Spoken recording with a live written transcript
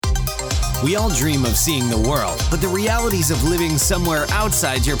We all dream of seeing the world, but the realities of living somewhere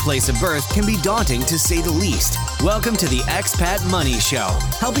outside your place of birth can be daunting to say the least. Welcome to the Expat Money Show,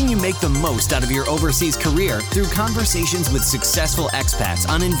 helping you make the most out of your overseas career through conversations with successful expats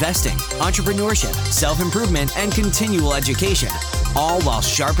on investing, entrepreneurship, self-improvement, and continual education, all while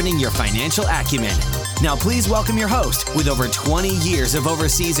sharpening your financial acumen. Now please welcome your host with over 20 years of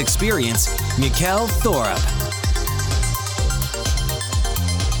overseas experience, Mikkel Thorup.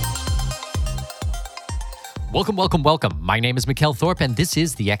 Welcome. My name is Mikkel Thorup, and this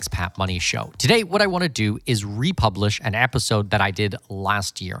is the Expat Money Show. Today, what I want to do is republish an episode that I did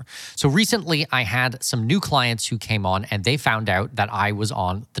last year. So recently, I had some new clients who came on, and they found out that I was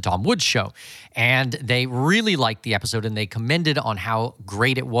on the Tom Woods Show. And they really liked the episode, and they commended on how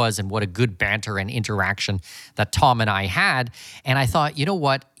great it was and what a good banter and interaction that Tom and I had. And I thought, you know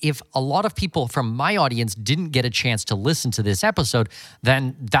what? If a lot of people from my audience didn't get a chance to listen to this episode,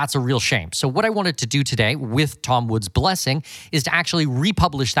 then that's a real shame. So what I wanted to do today, with Tom Woods' blessing, is to actually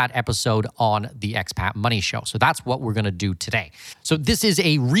republish that episode on the Expat Money Show. So that's what we're going to do today. So this is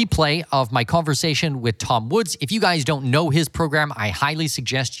a replay of my conversation with Tom Woods. If you guys don't know his program, I highly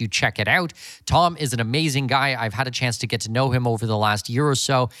suggest you check it out. Tom is an amazing guy. I've had a chance to get to know him over the last year or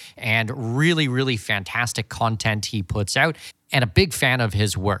so, and really fantastic content he puts out, and a big fan of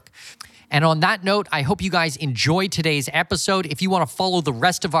his work. And on that note, I hope you guys enjoy today's episode. If you want to follow the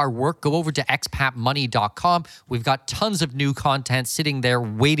rest of our work, go over to expatmoney.com. We've got tons of new content sitting there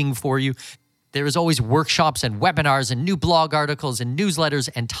waiting for you. There is always workshops and webinars and new blog articles and newsletters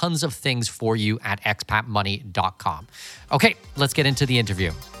and tons of things for you at expatmoney.com. Okay, let's get into the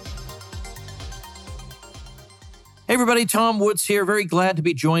interview. Hey everybody, Tom Woods here. Very glad to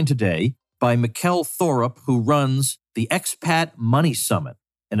be joined today by Mikkel Thorup, who runs the Expat Money Summit,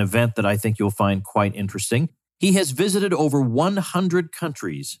 an event that I think you'll find quite interesting. He has visited over 100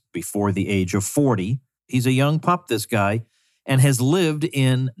 countries before the age of 40. He's a young pup, this guy, and has lived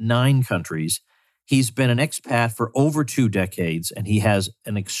in 9 countries. He's been an expat for over 2 decades, and he has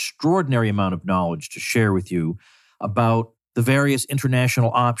an extraordinary amount of knowledge to share with you about the various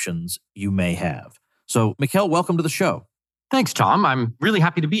international options you may have. So, Mikkel, welcome to the show. Thanks, Tom. I'm really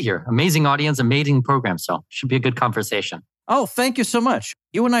happy to be here. Amazing audience, amazing program. So should be a good conversation. Oh, thank you so much.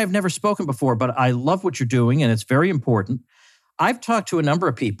 You and I have never spoken before, but I love what you're doing, and it's very important. I've talked to a number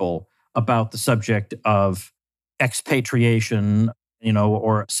of people about the subject of expatriation,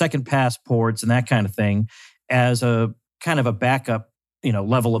 or second passports and that kind of thing as a kind of a backup,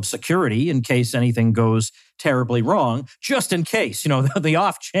 level of security in case anything goes terribly wrong, just in case, the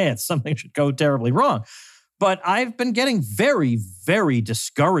off chance something should go terribly wrong. But I've been getting very, very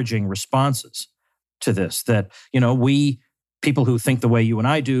discouraging responses to this that, we, people who think the way you and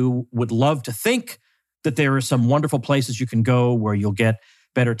I do, would love to think that there are some wonderful places you can go where you'll get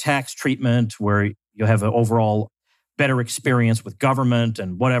better tax treatment, where you'll have an overall better experience with government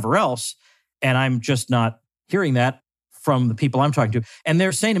and whatever else. And I'm just not hearing that from the people I'm talking to. And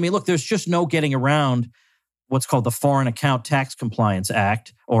they're saying to me, look, there's just no getting around what's called the Foreign Account Tax Compliance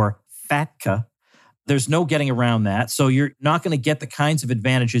Act, or FATCA. There's no getting around that. So you're not going to get the kinds of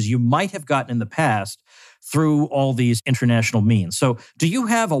advantages you might have gotten in the past through all these international means. So do you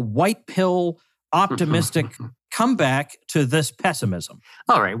have a white pill, optimistic comeback to this pessimism?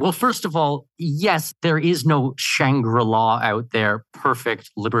 All right. Well, first of all, yes, there is no Shangri-La out there, perfect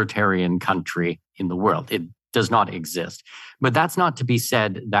libertarian country in the world. It does not exist. But that's not to be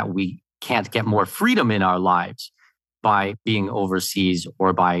said that we can't get more freedom in our lives by being overseas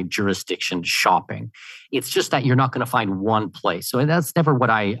or by jurisdiction shopping. It's just that you're not going to find one place. So that's never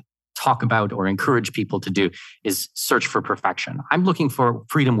what I talk about or encourage people to do, is search for perfection. I'm looking for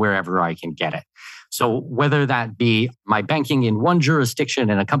freedom wherever I can get it. So whether that be my banking in one jurisdiction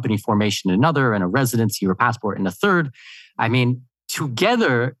and a company formation in another and a residency or passport in a third,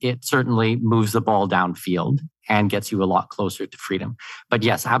 together it certainly moves the ball downfield and gets you a lot closer to freedom. But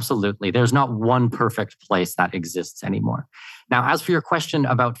yes, absolutely. There's not one perfect place that exists anymore. Now, as for your question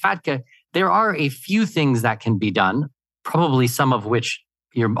about FATCA, there are a few things that can be done, probably some of which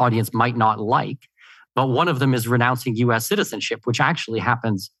your audience might not like. But one of them is renouncing U.S. citizenship, which actually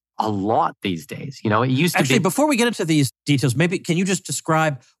happens a lot these days. It used to Actually, be... before we get into these details, maybe can you just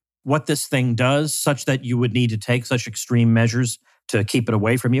describe what this thing does such that you would need to take such extreme measures to keep it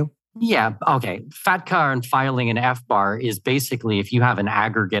away from you? Yeah, okay. FATCA and filing an FBAR is basically if you have an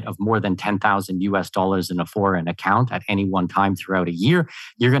aggregate of more than $10,000 in a foreign account at any one time throughout a year,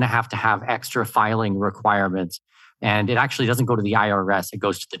 you're going to have extra filing requirements. And it actually doesn't go to the IRS, it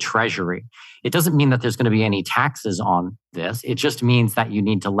goes to the Treasury. It doesn't mean that there's going to be any taxes on this. It just means that you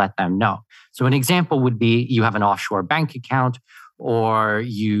need to let them know. So an example would be you have an offshore bank account, or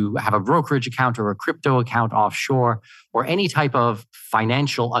you have a brokerage account or a crypto account offshore, or any type of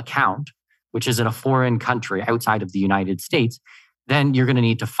financial account, which is in a foreign country outside of the United States, then you're going to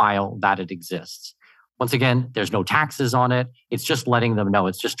need to file that it exists. Once again, there's no taxes on it. It's just letting them know.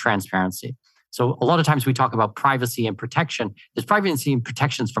 It's just transparency. So a lot of times we talk about privacy and protection. There's privacy and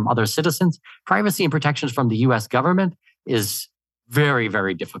protections from other citizens. Privacy and protections from the US government is very,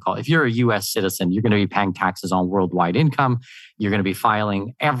 very difficult. If you're a US citizen, you're going to be paying taxes on worldwide income. You're going to be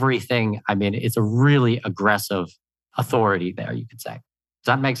filing everything. I mean, it's a really aggressive authority there, you could say. Does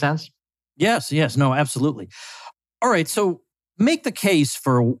that make sense? Yes, no, absolutely. All right, so make the case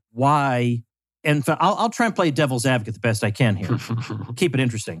for why, and I'll try and play devil's advocate the best I can here. Keep it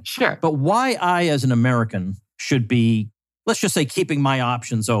interesting. Sure. But why I, as an American, should be, let's just say, keeping my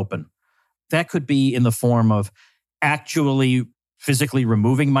options open. That could be in the form of actually physically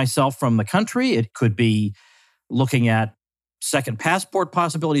removing myself from the country. It could be looking at second passport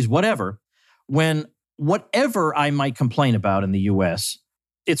possibilities, whatever. When whatever I might complain about in the US,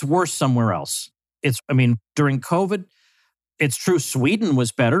 it's worse somewhere else. During COVID, it's true Sweden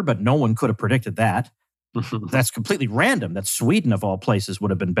was better, but no one could have predicted that. That's completely random. That Sweden, of all places,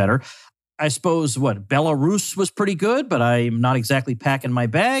 would have been better. I suppose, Belarus was pretty good, but I'm not exactly packing my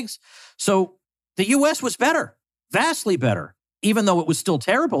bags. So the US was better, vastly better. Even though it was still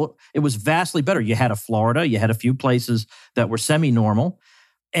terrible, it was vastly better. You had a Florida, you had a few places that were semi-normal,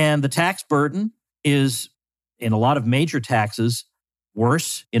 and the tax burden is, in a lot of major taxes,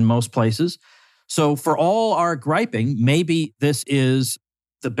 worse in most places. So for all our griping, maybe this is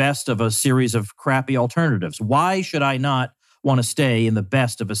the best of a series of crappy alternatives. Why should I not want to stay in the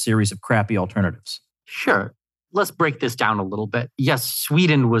best of a series of crappy alternatives? Sure. Let's break this down a little bit. Yes,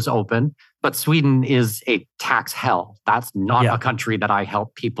 Sweden was open, but Sweden is a tax hell. That's not a country that I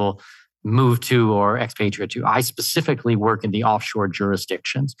help people move to or expatriate to. I specifically work in the offshore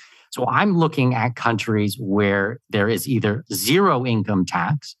jurisdictions. So I'm looking at countries where there is either zero income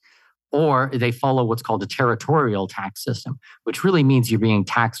tax or they follow what's called a territorial tax system, which really means you're being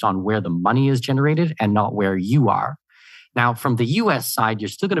taxed on where the money is generated and not where you are. Now, from the US side, you're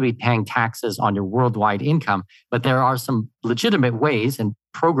still going to be paying taxes on your worldwide income, but there are some legitimate ways and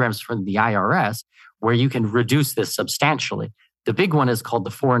programs from the IRS where you can reduce this substantially. The big one is called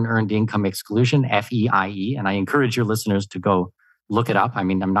the Foreign Earned Income Exclusion, FEIE, and I encourage your listeners to go look it up. I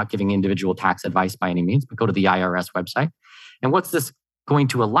mean, I'm not giving individual tax advice by any means, but go to the IRS website. And what's this going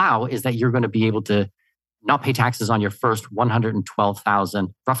to allow is that you're going to be able to not pay taxes on your first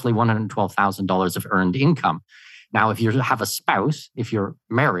roughly $112,000 of earned income. Now, if you have a spouse, if you're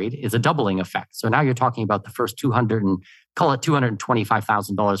married, it's a doubling effect. So now you're talking about the first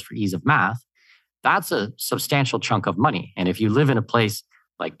 $225,000 for ease of math. That's a substantial chunk of money. And if you live in a place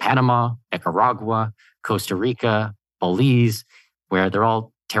like Panama, Nicaragua, Costa Rica, Belize, where they're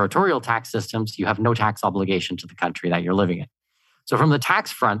all territorial tax systems, you have no tax obligation to the country that you're living in. So from the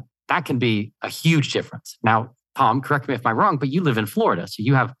tax front, that can be a huge difference. Now, Tom, correct me if I'm wrong, but you live in Florida, so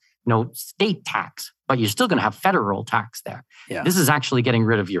you have no state tax, but you're still going to have federal tax there. Yeah. This is actually getting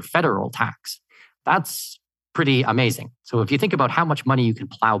rid of your federal tax. That's pretty amazing. So if you think about how much money you can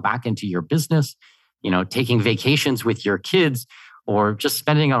plow back into your business, taking vacations with your kids, or just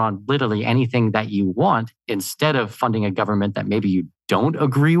spending it on literally anything that you want instead of funding a government that maybe you don't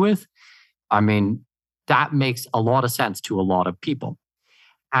agree with, that makes a lot of sense to a lot of people.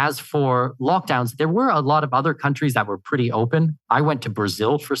 As for lockdowns, there were a lot of other countries that were pretty open. I went to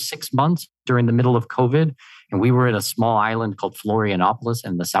Brazil for 6 months during the middle of COVID, and we were in a small island called Florianopolis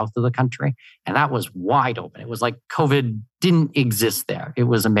in the south of the country, and that was wide open. It was like COVID didn't exist there. It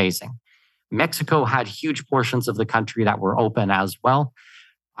was amazing. Mexico had huge portions of the country that were open as well.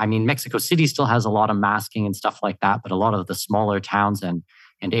 Mexico City still has a lot of masking and stuff like that, but a lot of the smaller towns and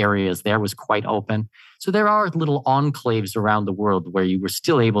areas there was quite open. So there are little enclaves around the world where you were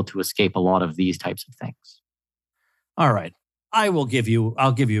still able to escape a lot of these types of things. All right. I'll give you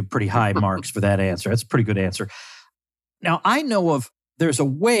pretty high marks for that answer. That's a pretty good answer. Now, I know there's a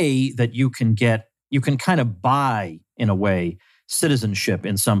way that you can kind of buy, in a way, citizenship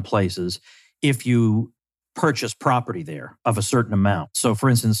in some places if you purchase property there of a certain amount. So, for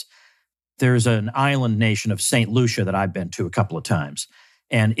instance, there's an island nation of St. Lucia that I've been to a couple of times.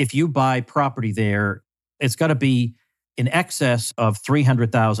 And if you buy property there, it's got to be in excess of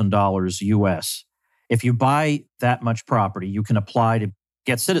 $300,000 US. If you buy that much property, you can apply to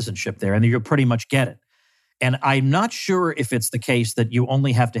get citizenship there, and you'll pretty much get it. And I'm not sure if it's the case that you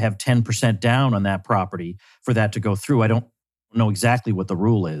only have to have 10% down on that property for that to go through. I don't know exactly what the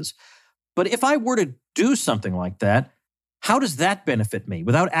rule is. But if I were to do something like that, how does that benefit me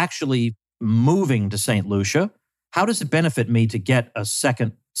without actually moving to St. Lucia? How does it benefit me to get a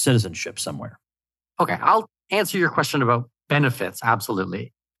second citizenship somewhere? Okay, I'll answer your question about benefits.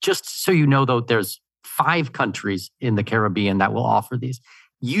 Absolutely. Just so you know, though, there's 5 countries in the Caribbean that will offer these.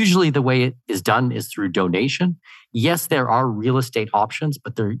 Usually the way it is done is through donation. Yes, there are real estate options,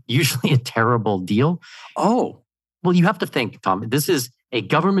 but they're usually a terrible deal. Oh, Well, you have to think, Tom, this is a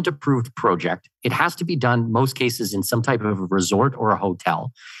government-approved project. It has to be done, most cases, in some type of a resort or a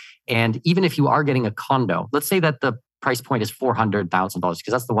hotel. And even if you are getting a condo, let's say that the price point is $400,000,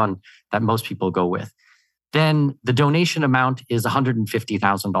 because that's the one that most people go with. Then the donation amount is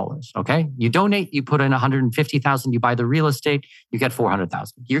 $150,000. Okay, you donate, you put in $150,000, you buy the real estate, you get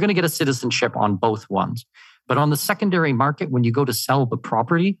 $400,000. You're going to get a citizenship on both ones. But on the secondary market, when you go to sell the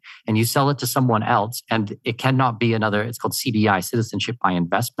property and you sell it to someone else, and it cannot be another, it's called CBI, citizenship by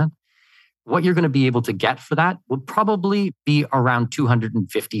investment. What you're going to be able to get for that would probably be around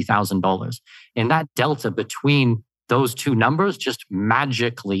 $250,000. And that delta between those two numbers just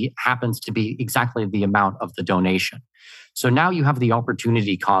magically happens to be exactly the amount of the donation. So now you have the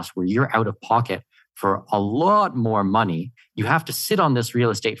opportunity cost where you're out of pocket for a lot more money. You have to sit on this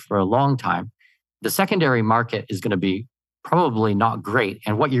real estate for a long time. The secondary market is going to be probably not great.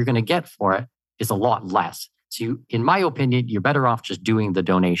 And what you're going to get for it is a lot less. So in my opinion, you're better off just doing the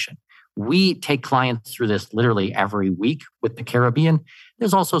donation. We take clients through this literally every week with the Caribbean.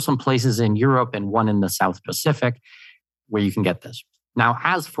 There's also some places in Europe and one in the South Pacific where you can get this. Now,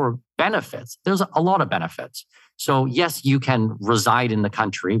 as for benefits, there's a lot of benefits. So yes, you can reside in the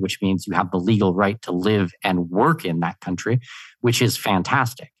country, which means you have the legal right to live and work in that country, which is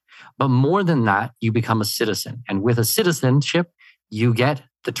fantastic. But more than that, you become a citizen. And with a citizenship, you get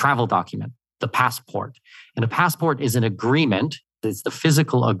the travel document, the passport. And a passport is an agreement. It's the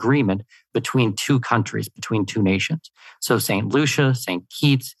physical agreement between 2 countries, between 2 nations. So St. Lucia, St.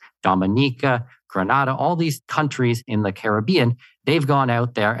 Kitts, Dominica, Grenada, all these countries in the Caribbean, they've gone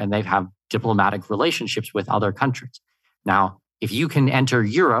out there and they've had diplomatic relationships with other countries. Now, if you can enter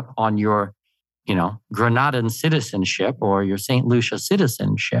Europe on your, Grenadan citizenship or your St. Lucia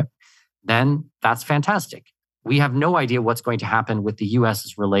citizenship, then that's fantastic. We have no idea what's going to happen with the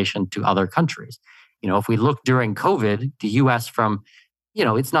US's relation to other countries. If we look during COVID, the US from,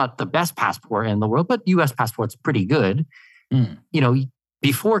 it's not the best passport in the world, but US passport's pretty good.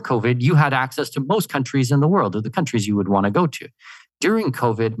 Before COVID, you had access to most countries in the world, or the countries you would want to go to. During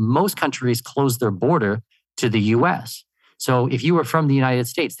COVID, most countries closed their border to the US. So if you were from the United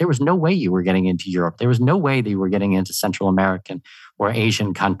States, there was no way you were getting into Europe. There was no way that you were getting into Central American or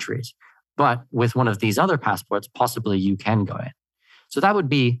Asian countries. But with one of these other passports, possibly you can go in. So that would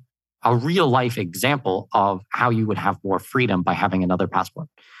be a real life example of how you would have more freedom by having another passport.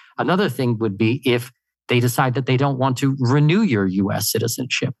 Another thing would be if they decide that they don't want to renew your US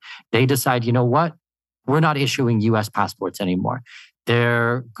citizenship. They decide, you know what? We're not issuing US passports anymore.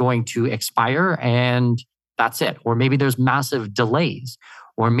 They're going to expire and that's it. Or maybe there's massive delays.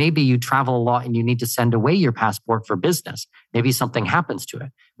 Or maybe you travel a lot and you need to send away your passport for business. Maybe something happens to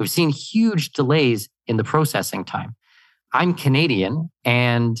it. We've seen huge delays in the processing time. I'm Canadian,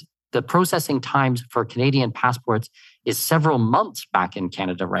 and the processing times for Canadian passports is several months back in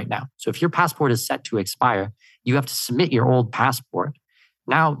Canada right now. So if your passport is set to expire, you have to submit your old passport.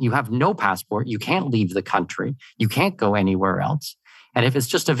 Now you have no passport. You can't leave the country. You can't go anywhere else. And if it's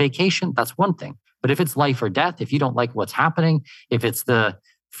just a vacation, that's one thing. But if it's life or death, if you don't like what's happening, if it's the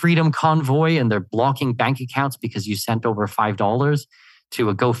Freedom Convoy and they're blocking bank accounts because you sent over $5 to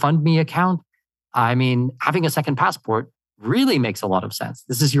a GoFundMe account, having a second passport really makes a lot of sense.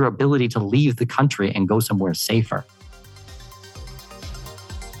 This is your ability to leave the country and go somewhere safer.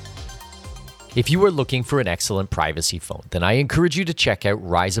 If you are looking for an excellent privacy phone, then I encourage you to check out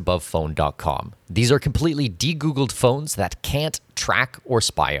riseabovephone.com. These are completely de-Googled phones that can't track or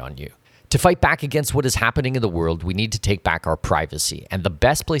spy on you. To fight back against what is happening in the world, we need to take back our privacy, and the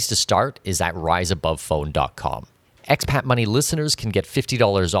best place to start is at riseabovephone.com. Expat Money listeners can get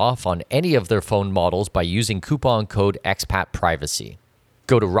 $50 off on any of their phone models by using coupon code EXPATPRIVACY.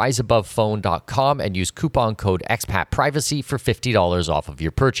 Go to riseabovephone.com and use coupon code EXPATPRIVACY for $50 off of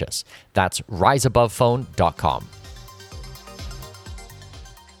your purchase. That's riseabovephone.com.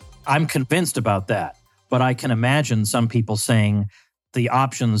 I'm convinced about that, but I can imagine some people saying the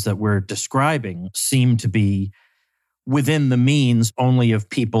options that we're describing seem to be within the means only of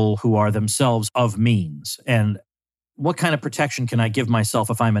people who are themselves of means. And what kind of protection can I give myself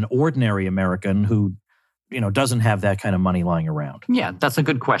if I'm an ordinary American who, doesn't have that kind of money lying around? Yeah, that's a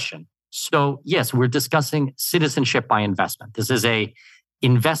good question. So yes, we're discussing citizenship by investment. This is a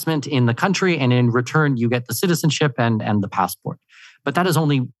investment in the country, and in return, you get the citizenship and the passport. But that is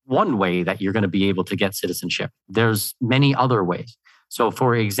only one way that you're going to be able to get citizenship. There's many other ways. So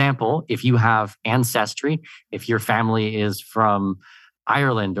for example, if you have ancestry, if your family is from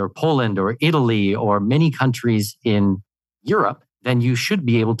Ireland or Poland or Italy or many countries in Europe, then you should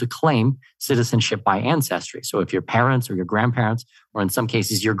be able to claim citizenship by ancestry. So if your parents or your grandparents, or in some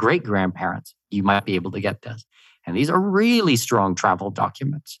cases your great-grandparents, you might be able to get this. And these are really strong travel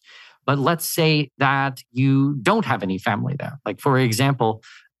documents. But let's say that you don't have any family there. Like, for example,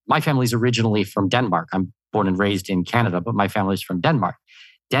 my family's originally from Denmark. I'm born and raised in Canada, but my family's from Denmark.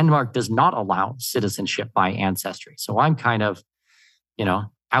 Denmark does not allow citizenship by ancestry. So I'm kind of,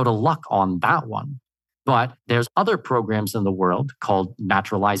 out of luck on that one. But there's other programs in the world called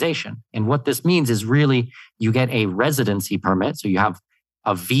naturalization. And what this means is really you get a residency permit. So you have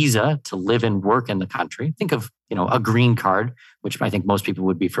a visa to live and work in the country. Think of, a green card, which I think most people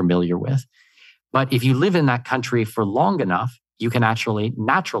would be familiar with. But if you live in that country for long enough, you can actually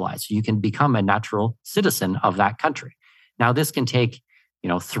naturalize. So you can become a natural citizen of that country. Now, this can take,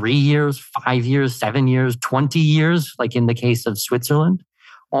 3 years, 5 years, 7 years, 20 years, like in the case of Switzerland.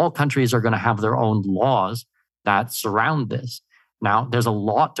 All countries are going to have their own laws that surround this. Now, there's a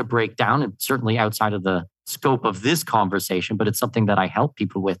lot to break down, and certainly outside of the scope of this conversation, but it's something that I help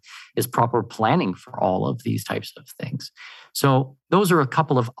people with, is proper planning for all of these types of things. So those are a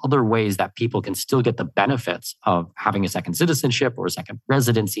couple of other ways that people can still get the benefits of having a second citizenship or a second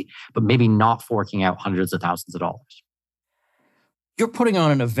residency, but maybe not forking out hundreds of thousands of dollars. You're putting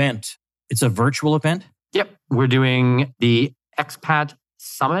on an event. It's a virtual event? Yep. We're doing the Expat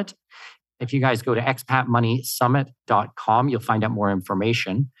Summit. If you guys go to expatmoneysummit.com, you'll find out more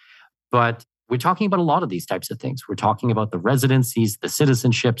information. But we're talking about a lot of these types of things. We're talking about the residencies, the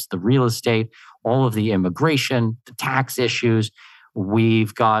citizenships, the real estate, all of the immigration, the tax issues.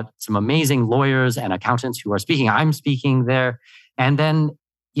 We've got some amazing lawyers and accountants who are speaking. I'm speaking there. And then,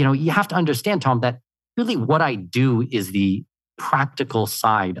 you have to understand, Tom, that really what I do is the practical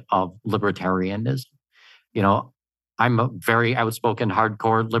side of libertarianism. I'm a very outspoken,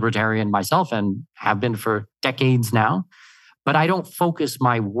 hardcore libertarian myself and have been for decades now. But I don't focus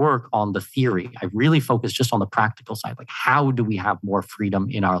my work on the theory. I really focus just on the practical side. Like, how do we have more freedom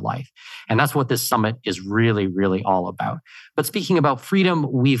in our life? And that's what this summit is really, really all about. But speaking about freedom,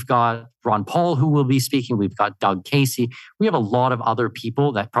 we've got Ron Paul who will be speaking. We've got Doug Casey. We have a lot of other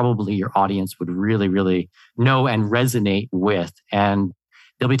people that probably your audience would really, really know and resonate with. And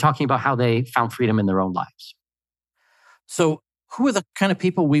they'll be talking about how they found freedom in their own lives. So who are the kind of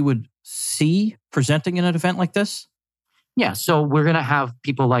people we would see presenting in an event like this? Yeah, so we're going to have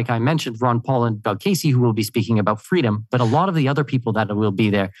people like I mentioned, Ron Paul and Doug Casey, who will be speaking about freedom. But a lot of the other people that will be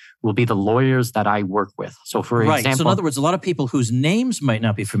there will be the lawyers that I work with. So for example... So in other words, a lot of people whose names might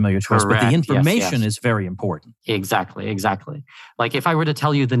not be familiar to us, but the information is very important. Exactly. Like if I were to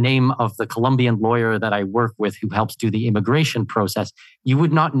tell you the name of the Colombian lawyer that I work with who helps do the immigration process, you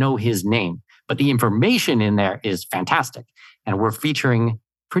would not know his name. But the information in there is fantastic. And we're featuring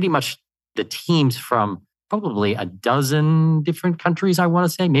pretty much the teams from probably a dozen different countries, I want to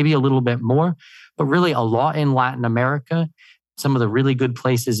say, maybe a little bit more, but really a lot in Latin America, some of the really good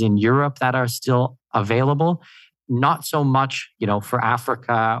places in Europe that are still available. Not so much, for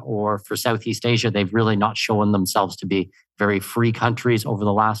Africa or for Southeast Asia. They've really not shown themselves to be very free countries over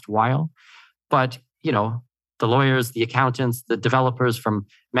the last while. But, the lawyers, the accountants, the developers from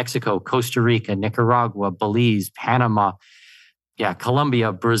Mexico, Costa Rica, Nicaragua, Belize, Panama,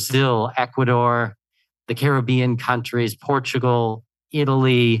 Colombia, Brazil, Ecuador, the Caribbean countries, Portugal,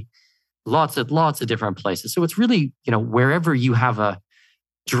 Italy, lots of different places. So it's really, wherever you have a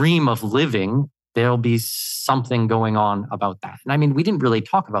dream of living, there'll be something going on about that. And we didn't really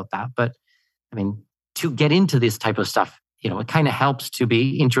talk about that, but to get into this type of stuff, it kind of helps to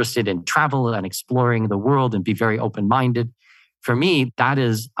be interested in travel and exploring the world and be very open-minded. For me, that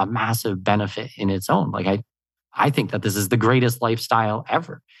is a massive benefit in its own. Like I think that this is the greatest lifestyle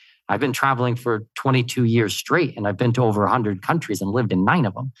ever. I've been traveling for 22 years straight, and I've been to over 100 countries and lived in 9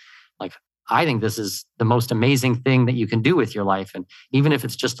 of them. Like, I think this is the most amazing thing that you can do with your life. And even if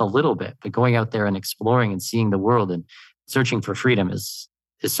it's just a little bit, but going out there and exploring and seeing the world and searching for freedom is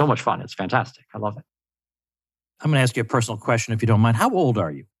so much fun. It's fantastic. I love it. I'm going to ask you a personal question, if you don't mind. How old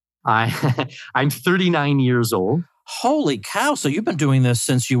are you? I'm 39 years old. Holy cow. So you've been doing this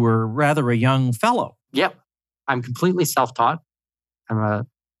since you were rather a young fellow. Yep. I'm completely self-taught. I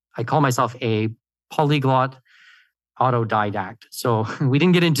call myself a polyglot autodidact. So we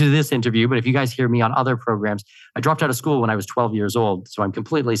didn't get into this interview, but if you guys hear me on other programs, I dropped out of school when I was 12 years old. So I'm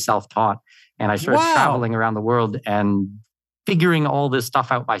completely self-taught. And I started traveling around the world and figuring all this stuff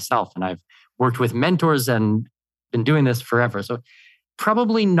out myself. And I've worked with mentors and been doing this forever. So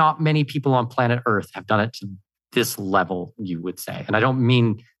probably not many people on planet Earth have done it to this level, you would say. And I don't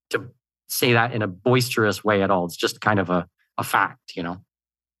mean to say that in a boisterous way at all. It's just kind of a fact, you know.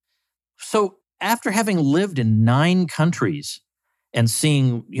 So after having lived in 9 countries and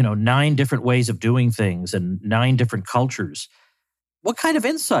seeing, 9 different ways of doing things and 9 different cultures, what kind of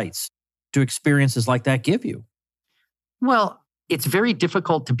insights do experiences like that give you? Well, it's very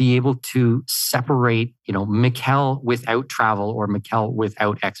difficult to be able to separate, Mikkel without travel or Mikkel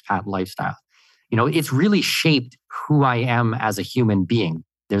without expat lifestyle. It's really shaped who I am as a human being.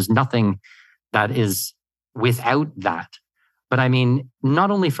 There's nothing that is without that. But I mean,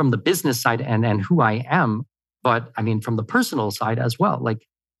 not only from the business side and who I am, but I mean, from the personal side as well. Like,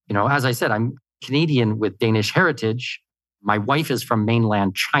 as I said, I'm Canadian with Danish heritage. My wife is from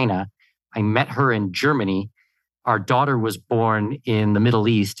mainland China. I met her in Germany. Our daughter was born in the Middle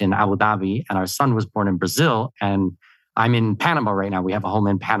East in Abu Dhabi, and our son was born in Brazil. And I'm in Panama right now. We have a home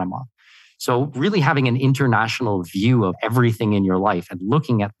in Panama. So really having an international view of everything in your life and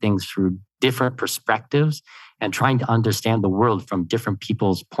looking at things through different perspectives and trying to understand the world from different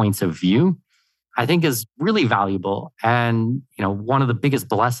people's points of view, I think is really valuable. And, one of the biggest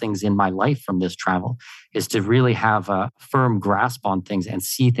blessings in my life from this travel is to really have a firm grasp on things and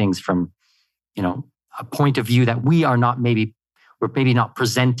see things from, a point of view that we're maybe not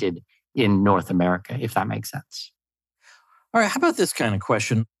presented in North America, if that makes sense. All right, how about this kind of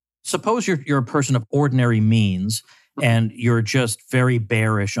question? Suppose you're a person of ordinary means and you're just very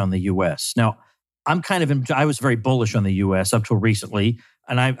bearish on the US. Now, I was very bullish on the US up till recently.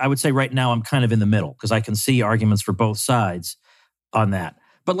 And I would say right now I'm kind of in the middle because I can see arguments for both sides on that.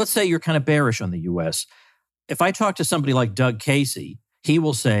 But let's say you're kind of bearish on the US. If I talk to somebody like Doug Casey, he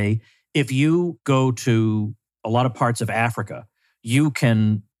will say, if you go to a lot of parts of Africa, you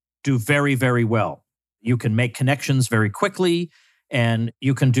can do very, very well. You can make connections very quickly and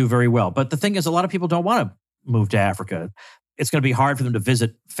you can do very well. But the thing is, a lot of people don't want to move to Africa. It's going to be hard for them to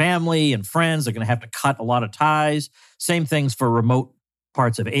visit family and friends. They're going to have to cut a lot of ties. Same things for remote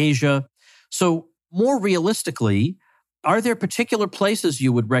parts of Asia. So more realistically, are there particular places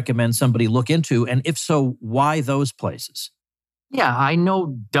you would recommend somebody look into? And if so, why those places? Yeah, I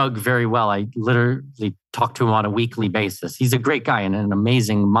know Doug very well. I literally talk to him on a weekly basis. He's a great guy and an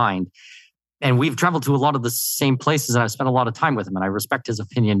amazing mind. And we've traveled to a lot of the same places and I've spent a lot of time with him and I respect his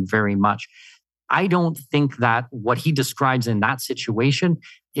opinion very much. I don't think that what he describes in that situation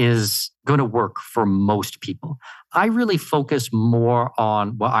is going to work for most people. I really focus more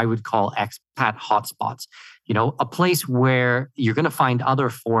on what I would call expat hotspots. A place where you're going to find other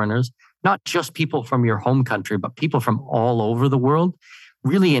foreigners, not just people from your home country, but people from all over the world,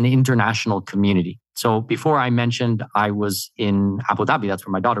 really an international community. So before I mentioned I was in Abu Dhabi, that's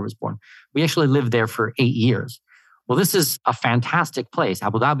where my daughter was born. We actually lived there for 8 years. Well, this is a fantastic place.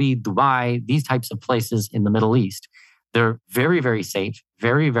 Abu Dhabi, Dubai, these types of places in the Middle East. They're very, very safe,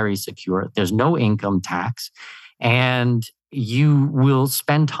 very, very secure. There's no income tax. And you will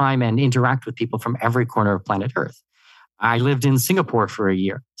spend time and interact with people from every corner of planet Earth. I lived in Singapore for a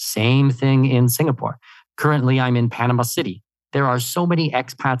year. Same thing in Singapore. Currently, I'm in Panama City. There are so many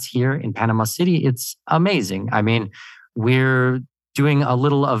expats here in Panama City. It's amazing. I mean, we're doing a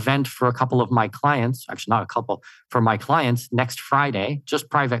little event for a couple of my clients, actually not a couple, for my clients next Friday, just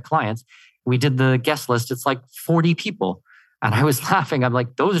private clients. We did the guest list. It's like 40 people. And I was laughing. I'm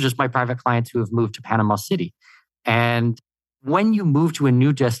like, those are just my private clients who have moved to Panama City. And when you move to a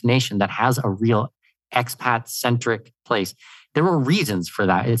new destination that has a real expat-centric place, there are reasons for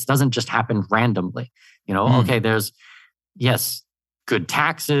that. It doesn't just happen randomly. Okay, there's, yes, good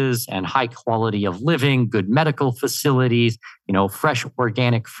taxes and high quality of living, good medical facilities, fresh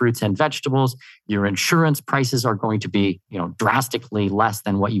organic fruits and vegetables. Your insurance prices are going to be, drastically less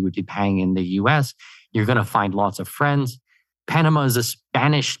than what you would be paying in the US. You're going to find lots of friends. Panama is a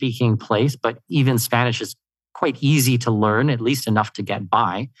Spanish-speaking place, but even Spanish is quite easy to learn, at least enough to get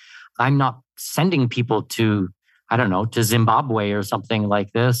by. I'm not sending people to, to Zimbabwe or something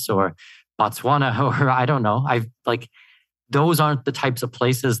like this, or Botswana, or I don't know. Those aren't the types of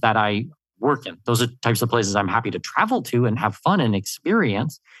places that I work in. Those are the types of places I'm happy to travel to and have fun and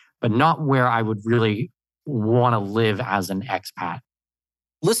experience, but not where I would really want to live as an expat.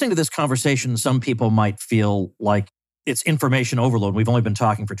 Listening to this conversation, some people might feel like it's information overload. We've only been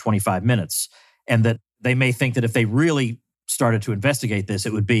talking for 25 minutes, and that they may think that if they really started to investigate this,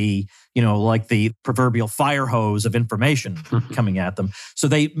 it would be, like the proverbial fire hose of information coming at them. So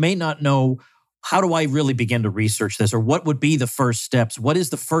they may not know, how do I really begin to research this? Or what would be the first steps? What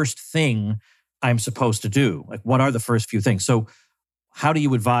is the first thing I'm supposed to do? Like, what are the first few things? So how do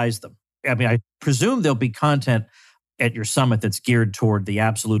you advise them? I mean, I presume there'll be content at your summit that's geared toward the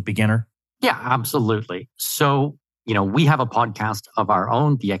absolute beginner? Yeah, absolutely. So, we have a podcast of our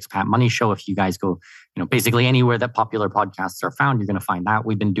own, the Expat Money Show. If you guys go, basically anywhere that popular podcasts are found, you're going to find that.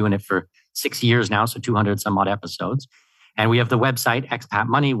 We've been doing it for 6 years now, so 200 some odd episodes. And we have the website, Expat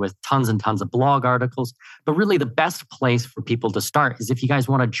Money, with tons and tons of blog articles. But really the best place for people to start is if you guys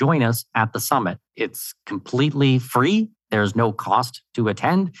want to join us at the summit. It's completely free. There's no cost to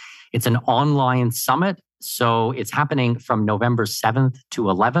attend. It's an online summit. So it's happening from November 7th to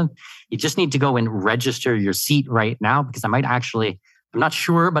 11th. You just need to go and register your seat right now because I'm not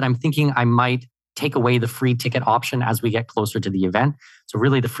sure, but I'm thinking I might take away the free ticket option as we get closer to the event. So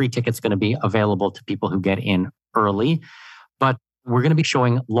really the free ticket's going to be available to people who get in early. But we're going to be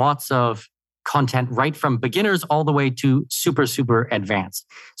showing lots of content right from beginners all the way to super, super advanced.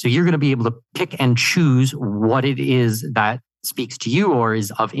 So you're going to be able to pick and choose what it is that speaks to you or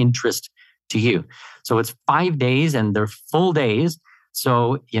is of interest to you. So it's 5 days and they're full days.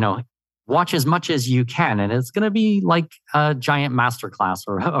 So, watch as much as you can. And it's going to be like a giant masterclass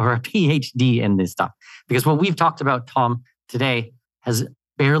or a PhD in this stuff. Because what we've talked about, Tom, today has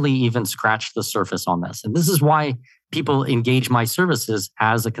barely even scratched the surface on this. And this is why people engage my services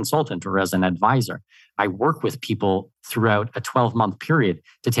as a consultant or as an advisor. I work with people throughout a 12-month period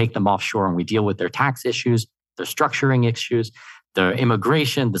to take them offshore, and we deal with their tax issues, their structuring issues, the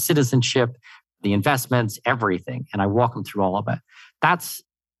immigration, the citizenship, the investments, everything. And I walk them through all of it. That's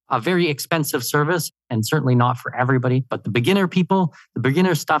a very expensive service and certainly not for everybody. But the beginner people, the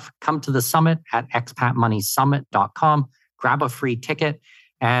beginner stuff, come to the summit at expatmoneysummit.com, grab a free ticket.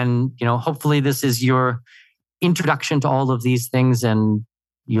 And, hopefully this is your introduction to all of these things and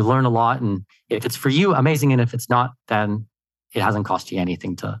you learn a lot. And if it's for you, amazing. And if it's not, then it hasn't cost you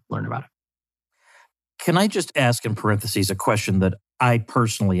anything to learn about it. Can I just ask in parentheses a question that I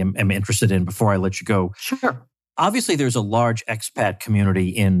personally am interested in before I let you go? Sure. Obviously, there's a large expat community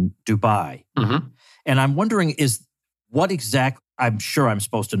in Dubai. Mm-hmm. And I'm wondering I'm sure I'm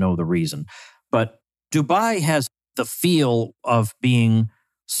supposed to know the reason, but Dubai has the feel of being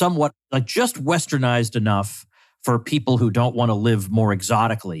somewhat like just westernized enough for people who don't want to live more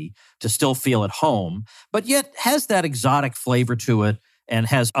exotically to still feel at home, but yet has that exotic flavor to it and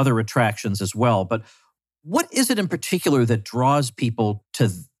has other attractions as well. But what is it in particular that draws people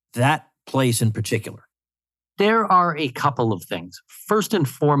to that place in particular? There are a couple of things. First and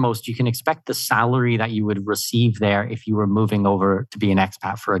foremost, you can expect the salary that you would receive there if you were moving over to be an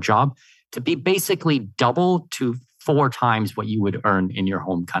expat for a job to be basically double to 4 times what you would earn in your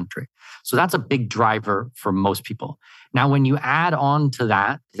home country. So that's a big driver for most people. Now, when you add on to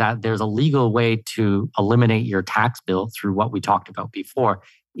that there's a legal way to eliminate your tax bill through what we talked about before,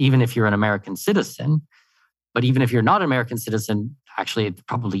 even if you're an American citizen. But even if you're not an American citizen, actually, it's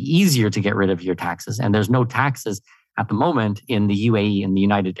probably easier to get rid of your taxes. And there's no taxes at the moment in the UAE and the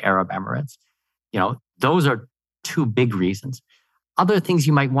United Arab Emirates. Those are 2 big reasons. Other things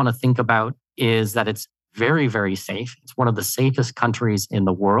you might want to think about is that it's very, very safe. It's one of the safest countries in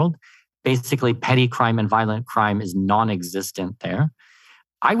the world. Basically, petty crime and violent crime is non-existent there.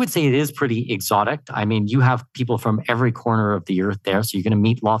 I would say it is pretty exotic. I mean, you have people from every corner of the earth there. So you're going to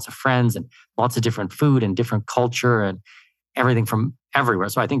meet lots of friends and lots of different food and different culture and everything from everywhere.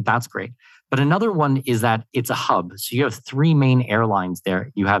 So I think that's great. But another one is that it's a hub. So you have 3 main airlines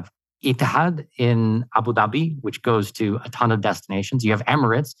there. You have Etihad in Abu Dhabi, which goes to a ton of destinations. You have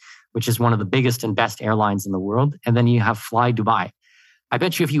Emirates, which is one of the biggest and best airlines in the world. And then you have Fly Dubai. I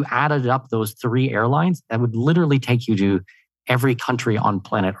bet you if you added up those 3 airlines, that would literally take you to every country on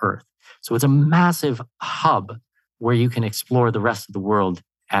planet Earth. So it's a massive hub where you can explore the rest of the world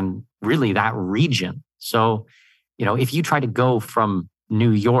and really that region. So, if you try to go from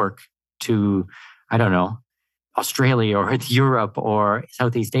New York to, I don't know, Australia or Europe or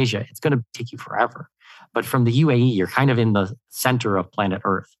Southeast Asia, it's going to take you forever. But from the UAE, you're kind of in the center of planet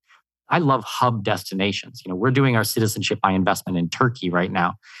Earth. I love hub destinations. We're doing our citizenship by investment in Turkey right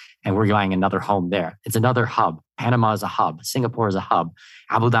now, and we're buying another home there. It's another hub. Panama is a hub. Singapore is a hub.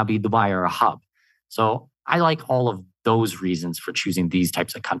 Abu Dhabi, Dubai are a hub. So I like all of those reasons for choosing these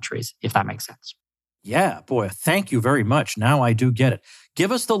types of countries, if that makes sense. Yeah, boy, thank you very much. Now I do get it.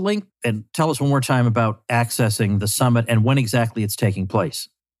 Give us the link and tell us one more time about accessing the summit and when exactly it's taking place.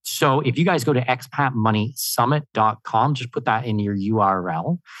 So if you guys go to expatmoneysummit.com, just put that in your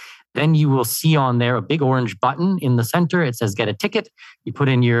URL. Then you will see on there a big orange button in the center. It says get a ticket. You put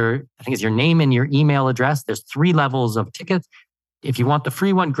in your name and your email address. There's 3 levels of tickets. If you want the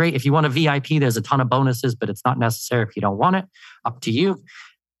free one, great. If you want a VIP, there's a ton of bonuses, but it's not necessary if you don't want it. Up to you.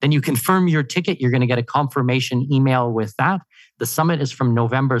 Then you confirm your ticket. You're going to get a confirmation email with that. The summit is from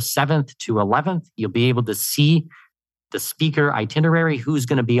November 7th to 11th. You'll be able to see the speaker itinerary, who's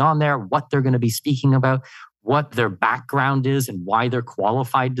going to be on there, what they're going to be speaking about, what their background is, and why they're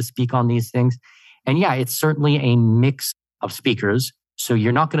qualified to speak on these things. And yeah, it's certainly a mix of speakers. So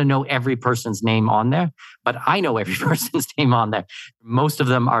you're not going to know every person's name on there, but I know every person's name on there. Most of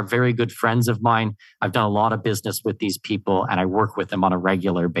them are very good friends of mine. I've done a lot of business with these people and I work with them on a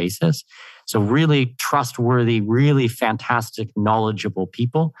regular basis. So really trustworthy, really fantastic, knowledgeable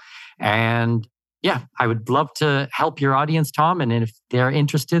people. And yeah, I would love to help your audience, Tom. And if they're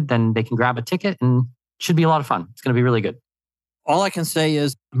interested, then they can grab a ticket and it should be a lot of fun. It's going to be really good. All I can say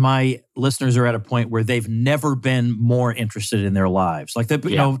is my listeners are at a point where they've never been more interested in their lives. Like,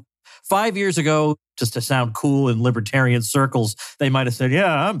 you know, 5 years ago, just to sound cool in libertarian circles, they might have said,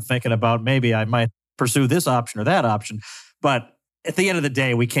 yeah, I'm thinking about maybe I might pursue this option or that option. But at the end of the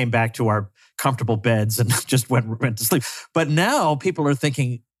day, we came back to our comfortable beds and just went to sleep. But now people are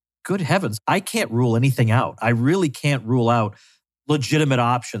thinking, good heavens, I can't rule anything out. I really can't rule out legitimate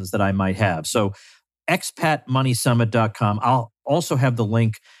options that I might have. So expatmoneysummit.com. I'll also have the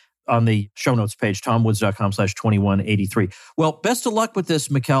link on the show notes page, tomwoods.com/2183. Well, best of luck with this,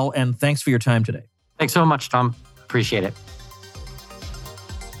 Mikkel, and thanks for your time today. Thanks so much, Tom. Appreciate it.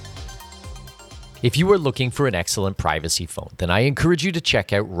 If you are looking for an excellent privacy phone, then I encourage you to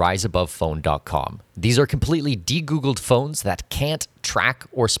check out riseabovephone.com. These are completely de-Googled phones that can't track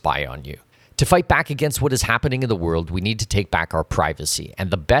or spy on you. To fight back against what is happening in the world, we need to take back our privacy, and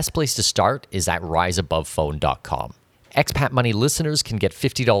the best place to start is at riseabovephone.com. Expat Money listeners can get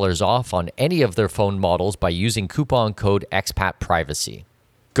 $50 off on any of their phone models by using coupon code EXPATPRIVACY.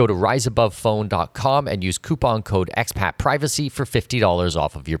 Go to riseabovephone.com and use coupon code EXPATPRIVACY for $50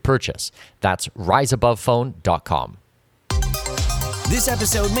 off of your purchase. That's riseabovephone.com. This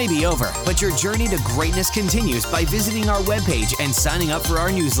episode may be over, but your journey to greatness continues by visiting our webpage and signing up for our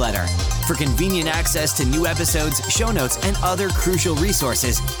newsletter. For convenient access to new episodes, show notes, and other crucial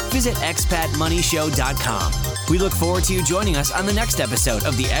resources, visit expatmoneyshow.com. We look forward to you joining us on the next episode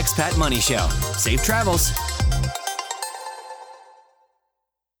of the Expat Money Show. Safe travels.